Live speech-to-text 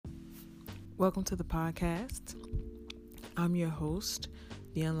Welcome to the podcast. I'm your host,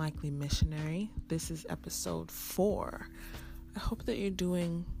 The Unlikely Missionary. This is episode 4. I hope that you're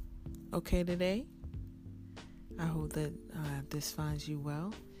doing okay today. I hope that this finds you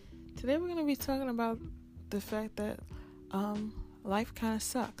well. Today we're going to be talking about the fact that life kind of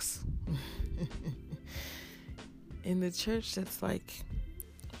sucks. In the church, that's like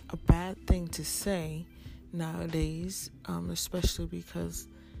a bad thing to say nowadays, especially because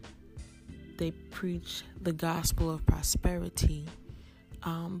they preach the gospel of prosperity,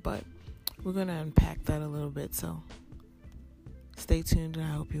 but we're going to unpack that a little bit, so stay tuned and I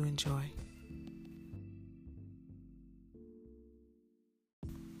hope you enjoy.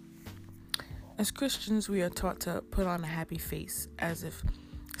 As Christians, we are taught to put on a happy face as if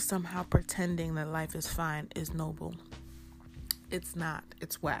somehow pretending that life is fine is noble. It's not.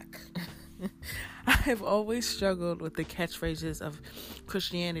 It's whack. I have always struggled with the catchphrases of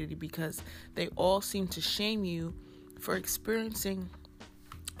Christianity because they all seem to shame you for experiencing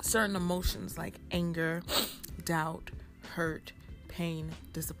certain emotions like anger, doubt, hurt, pain,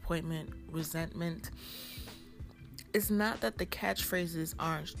 disappointment, resentment. It's not that the catchphrases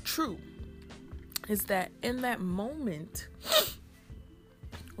aren't true. It's that in that moment,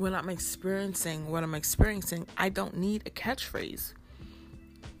 when I'm experiencing what I'm experiencing, I don't need a catchphrase.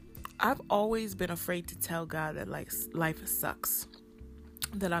 I've always been afraid to tell God that life sucks,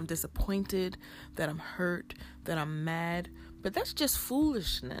 that I'm disappointed, that I'm hurt, that I'm mad, but that's just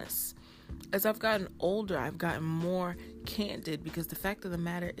foolishness. As I've gotten older, I've gotten more candid because the fact of the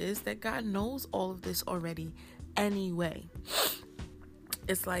matter is that God knows all of this already anyway.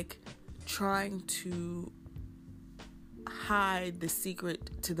 It's like trying to hide the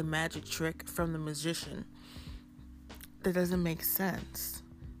secret to the magic trick from the magician. That doesn't make sense.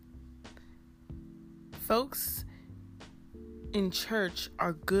 Folks in church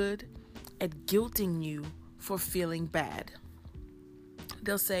are good at guilting you for feeling bad.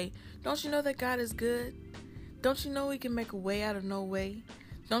 They'll say, don't you know that God is good? Don't you know he can make a way out of no way?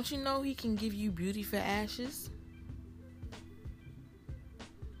 Don't you know he can give you beauty for ashes?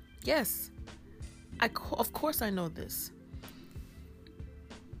 Yes, of course I know this.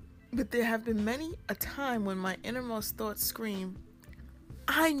 But there have been many a time when my innermost thoughts scream,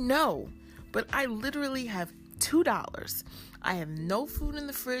 I know, but I literally have $2. I have no food in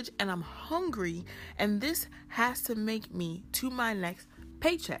the fridge and I'm hungry, and this has to make me to my next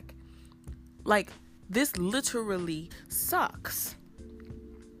paycheck. Like, this literally sucks.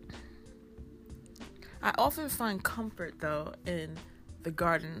 I often find comfort, though, in the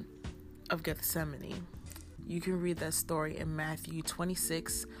Garden of Gethsemane. You can read that story in Matthew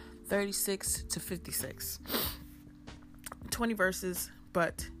 26:36 to 56. 20 verses,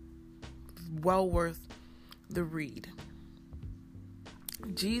 but well worth the read.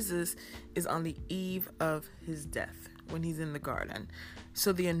 Jesus is on the eve of his death when he's in the garden.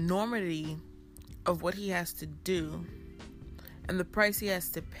 So the enormity of what he has to do and the price he has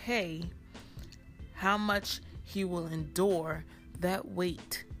to pay, how much he will endure, that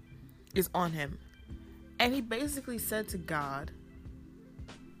weight is on him. And he basically said to God,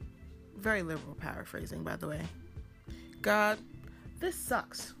 very liberal paraphrasing, by the way, God, this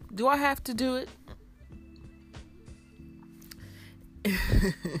sucks. Do I have to do it?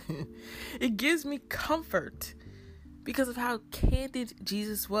 It gives me comfort because of how candid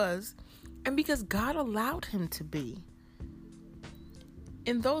Jesus was and because God allowed him to be.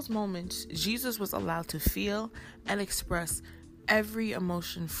 In those moments, Jesus was allowed to feel and express every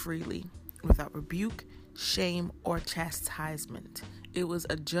emotion freely without rebuke, shame, or chastisement. It was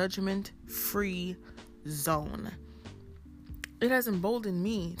a judgment-free zone. It has emboldened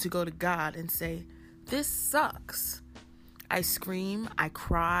me to go to God and say, this sucks. I scream, I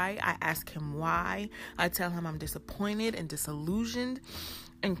cry, I ask him why. I tell him I'm disappointed and disillusioned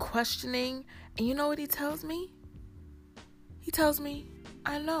and questioning. And you know what he tells me? He tells me,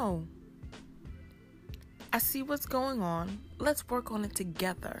 I know. I see what's going on. Let's work on it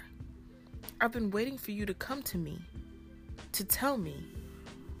together. I've been waiting for you to come to me, to tell me.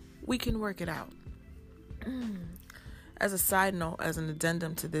 We can work it out. As a side note, as an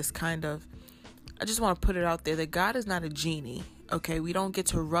addendum to this I just want to put it out there that God is not a genie, okay? We don't get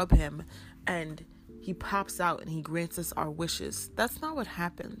to rub him and he pops out and he grants us our wishes. That's not what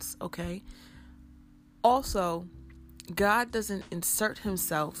happens, okay? Also, God doesn't insert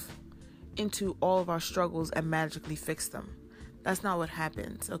himself into all of our struggles and magically fix them. That's not what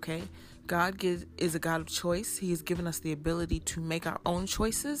happens, okay? God is a God of choice. He has given us the ability to make our own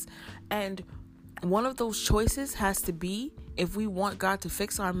choices, and one of those choices has to be, if we want God to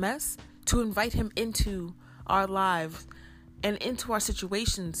fix our mess, to invite him into our lives and into our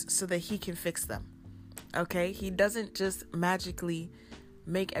situations so that he can fix them. Okay? He doesn't just magically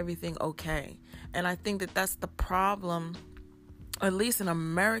make everything okay. And I think that that's the problem, at least in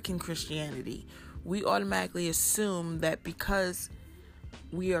American Christianity. We automatically assume that because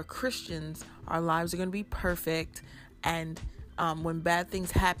we are Christians, our lives are going to be perfect, and when bad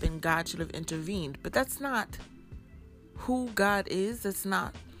things happen, God should have intervened. But that's not who God is. That's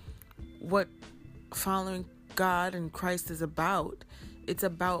not what following God and Christ is about. It's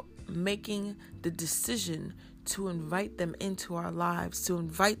about making the decision to invite them into our lives, to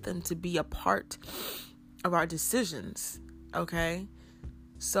invite them to be a part of our decisions. Okay?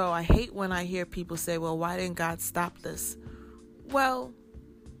 So I hate when I hear people say, well, why didn't God stop this? Well,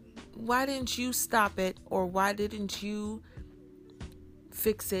 why didn't you stop it? Or why didn't you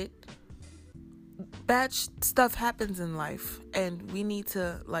fix it? Bad stuff happens in life, and we need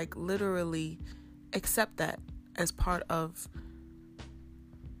to literally accept that as part of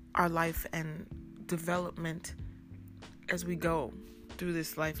our life and development as we go through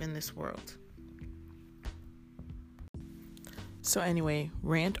this life in this world. So anyway,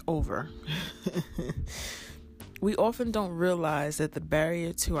 rant over. We often don't realize that the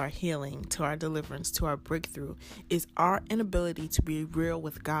barrier to our healing, to our deliverance, to our breakthrough is our inability to be real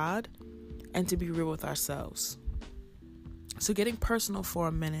with God and to be real with ourselves. So getting personal for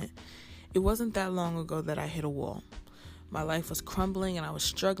a minute, it wasn't that long ago that I hit a wall. My life was crumbling and I was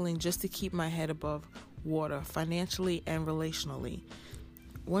struggling just to keep my head above water, financially and relationally.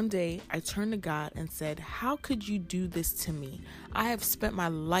 One day, I turned to God and said, how could you do this to me? I have spent my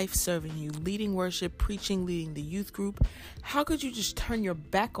life serving you, leading worship, preaching, leading the youth group. How could you just turn your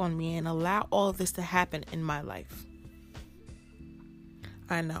back on me and allow all of this to happen in my life?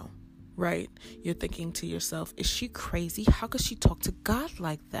 I know, right? You're thinking to yourself, is she crazy? How could she talk to God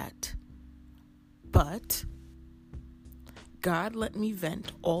like that? But God let me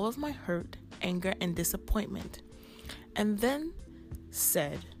vent all of my hurt, anger, and disappointment. And then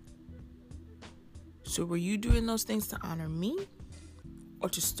said, so were you doing those things to honor me or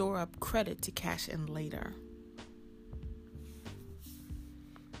to store up credit to cash in later?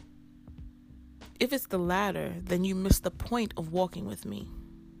 If it's the latter, then you miss the point of walking with me.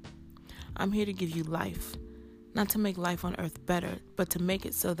 I'm here to give you life, not to make life on earth better, but to make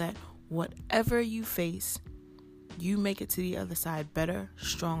it so that whatever you face, you make it to the other side better,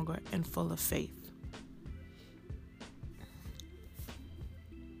 stronger, and full of faith.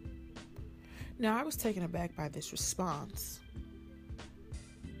 Now, I was taken aback by this response,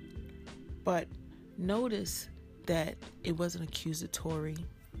 but notice that it wasn't accusatory.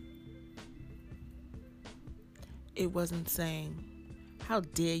 It wasn't saying, how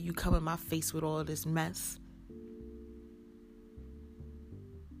dare you come in my face with all of this mess?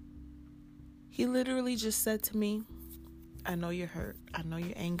 He literally just said to me, I know you're hurt. I know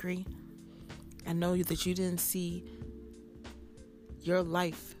you're angry. I know that you didn't see your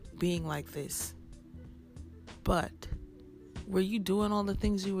life being like this. But were you doing all the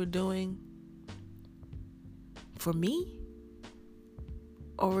things you were doing for me?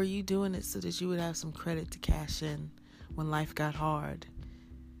 Or were you doing it so that you would have some credit to cash in when life got hard?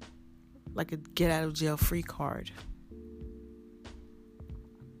 Like a get out of jail free card.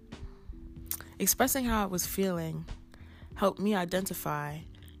 Expressing how I was feeling helped me identify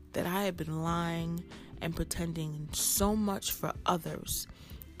that I had been lying and pretending so much for others,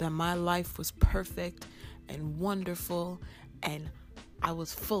 that my life was perfect and wonderful and I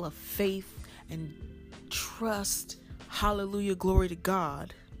was full of faith and trust, hallelujah, glory to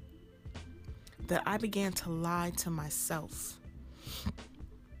God, that I began to lie to myself.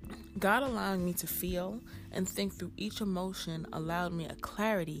 God allowing me to feel and think through each emotion allowed me a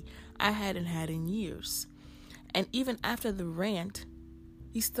clarity I hadn't had in years. And even after the rant,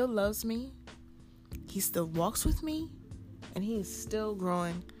 He still loves me, He still walks with me, and He is still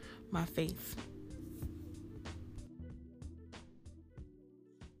growing my faith.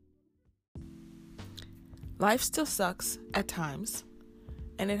 Life still sucks at times,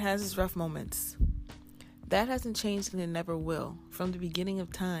 and it has its rough moments. That hasn't changed and it never will. From the beginning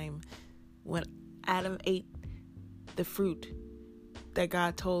of time, when Adam ate the fruit that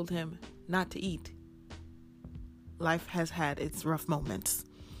God told him not to eat, life has had its rough moments,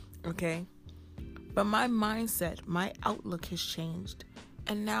 okay? But my mindset, my outlook has changed,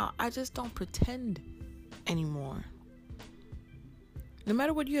 and now I just don't pretend anymore. No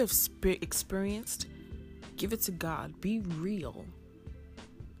matter what you have experienced, give it to God. Be real.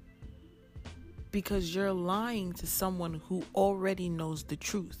 Because you're lying to someone who already knows the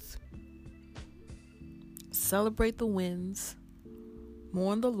truth. Celebrate the wins,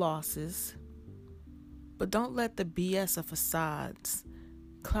 mourn the losses, But don't let the BS of facades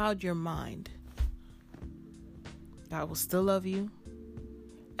cloud your mind. God will still love you.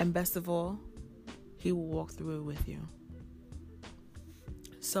 And best of all, He will walk through it with you.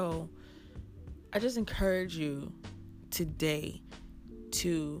 So I just encourage you today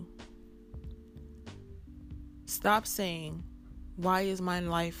to stop saying, why is my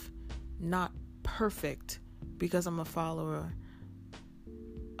life not perfect because I'm a follower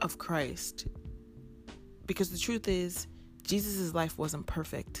of Christ? Because the truth is, Jesus' life wasn't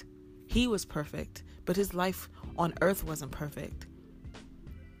perfect. He was perfect, but his life on earth wasn't perfect.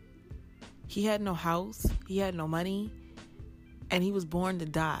 He had no house, he had no money, and he was born to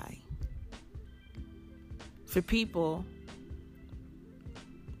die for people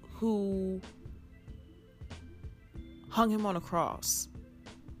who hung him on a cross.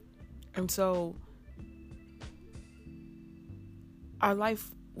 And so our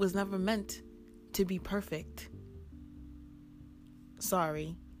life was never meant to be perfect.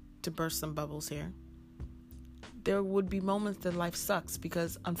 Sorry to burst some bubbles here. There would be moments that life sucks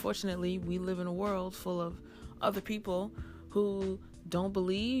because unfortunately we live in a world full of other people who don't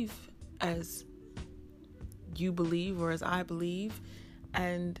believe as you believe or as I believe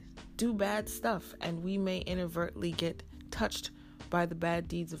and do bad stuff, and we may inadvertently get touched by the bad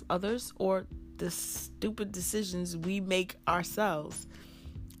deeds of others or the stupid decisions we make ourselves.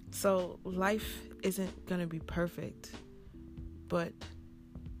 So life isn't going to be perfect, but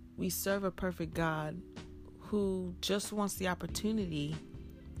we serve a perfect God who just wants the opportunity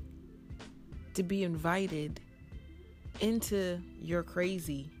to be invited into your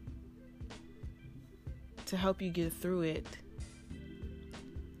crazy, to help you get through it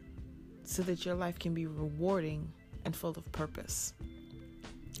so that your life can be rewarding and full of purpose.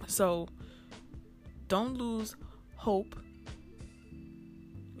 So don't lose hope.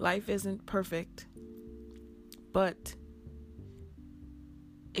 Life isn't perfect, but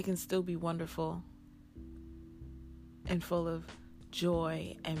it can still be wonderful and full of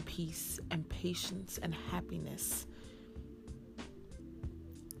joy and peace and patience and happiness.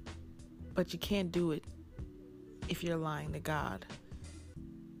 But you can't do it if you're lying to God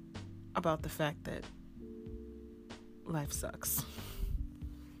about the fact that life sucks.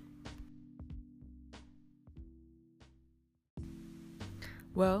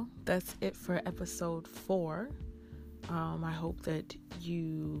 Well, that's it for episode 4. I hope that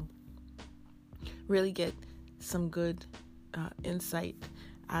you really get some good insight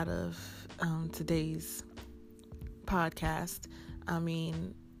out of today's podcast. I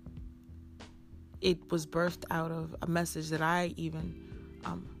mean, it was birthed out of a message that I even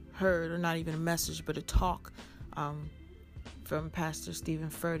heard, or not even a message, but a talk from Pastor Stephen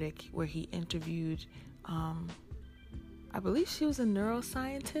Furtick, where he interviewed, I believe she was a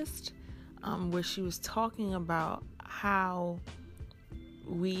neuroscientist, where she was talking about how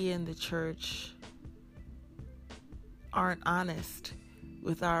we in the church aren't honest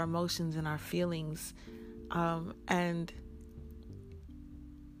with our emotions and our feelings. And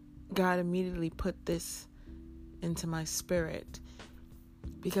God immediately put this into my spirit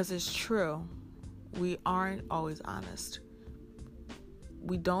because it's true. We aren't always honest.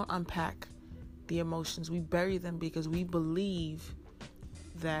 We don't unpack the emotions. We bury them because we believe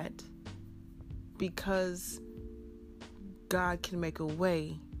that because God can make a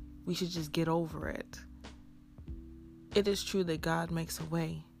way, we should just get over it. It is true that God makes a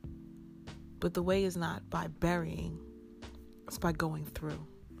way, but the way is not by burying, it's by going through.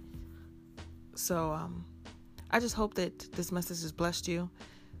 So I just hope that this message has blessed you,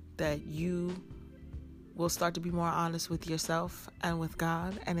 that you will start to be more honest with yourself and with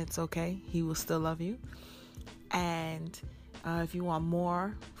God, and it's okay. He will still love you. And if you want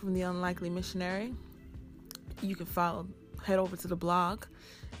more from The Unlikely Missionary, you can head over to the blog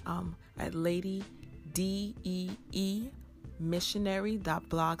at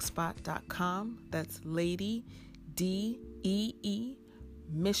ladydeemissionary.blogspot.com. That's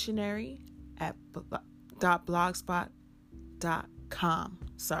ladydeemissionary.blogspot.com.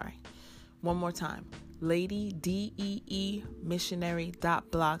 Sorry. One more time.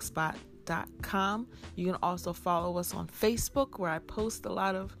 ladydeemissionary.blogspot.com. You can also follow us on Facebook, where I post a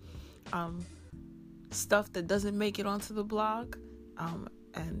lot of stuff that doesn't make it onto the blog.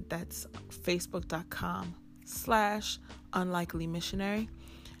 And that's facebook.com/unlikelymissionary.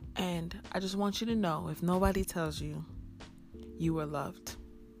 And I just want you to know, if nobody tells you, you are loved.